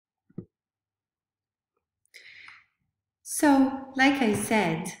So, like I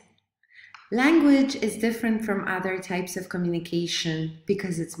said, language is different from other types of communication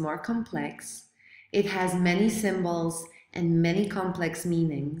because it's more complex. It has many symbols and many complex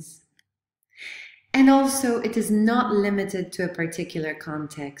meanings. And also, it is not limited to a particular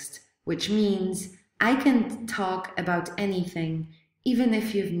context, which means I can talk about anything, even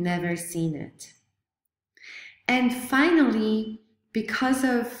if you've never seen it. And finally, because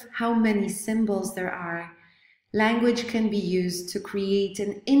of how many symbols there are, language can be used to create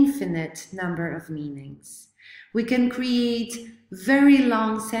an infinite number of meanings. We can create very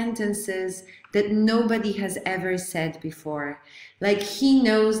long sentences that nobody has ever said before. Like, he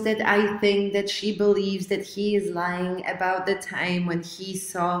knows that I think that she believes that he is lying about the time when he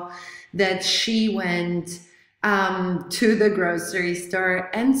saw that she went to the grocery store,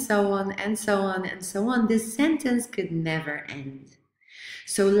 and so on, and so on, and so on. This sentence could never end.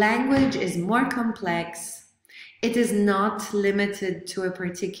 So language is more complex. It is not limited to a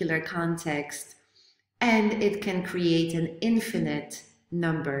particular context, and it can create an infinite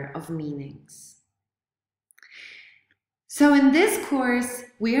number of meanings. So in this course,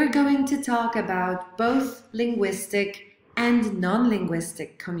 we are going to talk about both linguistic and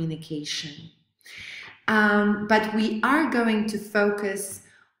non-linguistic communication. But we are going to focus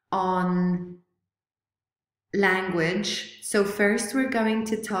on language. So first we're going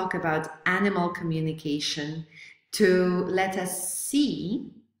to talk about animal communication to let us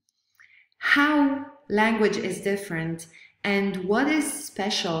see how language is different and what is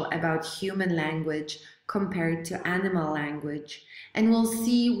special about human language compared to animal language. And we'll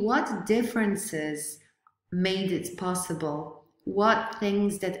see what differences made it possible, what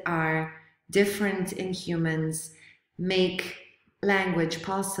things that are different in humans make language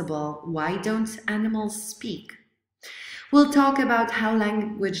possible. Why don't animals speak? We'll talk about how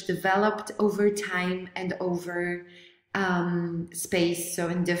language developed over time and over space, so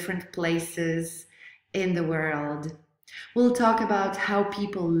in different places in the world. We'll talk about how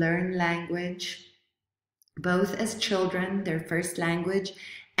people learn language, both as children, their first language,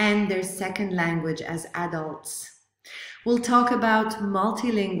 and their second language as adults. We'll talk about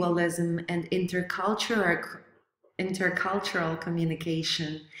multilingualism and intercultural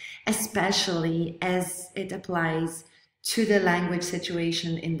communication, especially as it applies to the language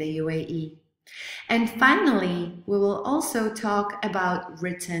situation in the UAE. And finally, we will also talk about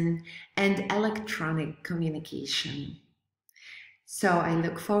written and electronic communication. So I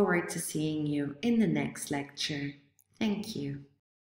look forward to seeing you in the next lecture. Thank you.